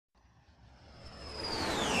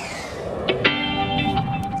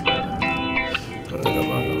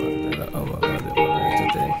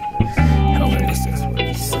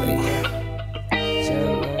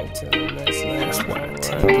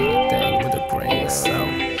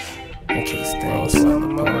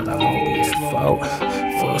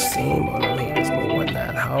team on them haters, but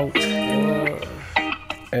whatnot, halt.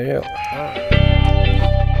 Yeah.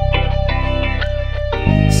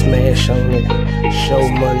 Smash on it, show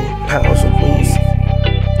money, pounds of weed,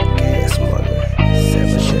 gas money,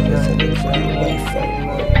 7 Chevys in the driveway, 4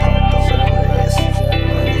 money, parked on the grass, money.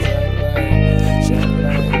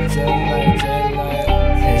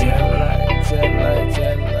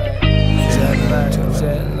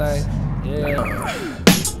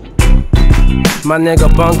 My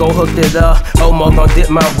nigga Bungo hooked it up. Omo gon' dip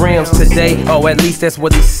my rims today. Oh, at least that's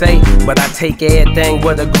what he say. But I take everything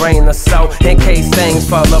with a grain of salt. In case things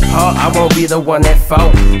fall apart, I won't be the one that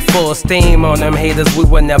fault. Full steam on them haters, we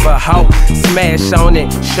will never halt. Smash on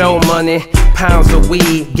it, show money. Pounds of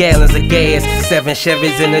weed, gallons of gas, 7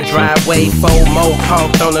 Chevys in the driveway, 4 more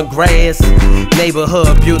parked on the grass.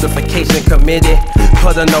 Neighborhood beautification committee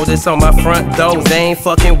put a notice on my front door. They ain't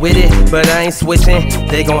fucking with it, but I ain't switching.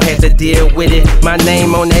 They gon' have to deal with it. My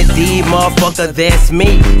name on that deed, motherfucker, that's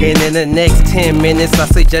me. And in the next 10 minutes, I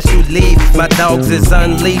suggest you leave. My dogs is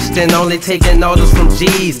unleashed and only taking orders from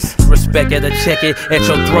G's. Respect it or check it at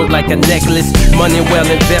your throat like a necklace. Money well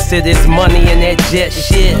invested, it's money in that jet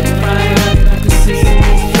shit.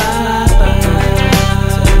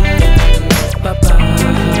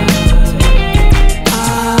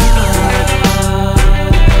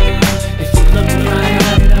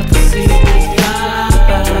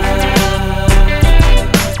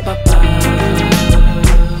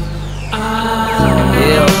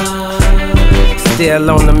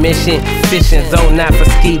 Still on the mission, fishing though not for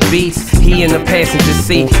Ski Beatz. He in the passenger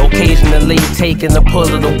seat, occasionally taking a pull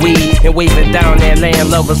of the weed and waving down at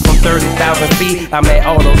land lovers from 30,000 feet. I'm at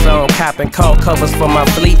AutoZone, copping car covers for my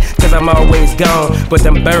fleet, cause I'm always gone. But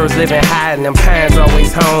them birds living high and them pines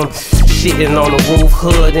always home. Shitting on the roof,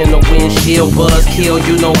 hood in the windshield, buzzkill,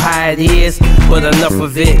 you know how it is. But enough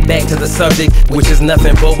of it, back to the subject, which is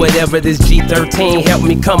nothing but whatever this G13 helped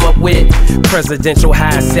me come up with. Presidential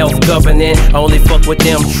high, self-governing, only fuck with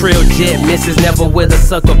them trill jet misses, never with a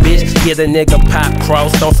sucker bitch. Get a nigga pop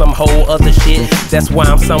crossed on some whole other shit. That's why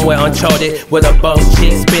I'm somewhere uncharted with a boss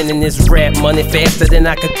chick, spending this rap money faster than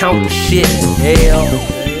I could count the shit. Hell.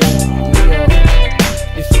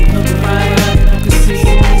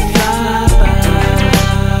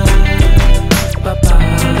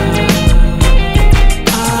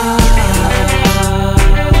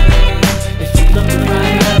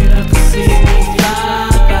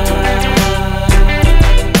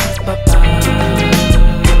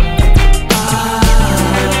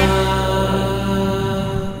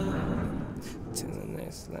 Till the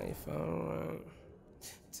next life, alright.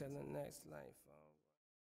 Till the next life.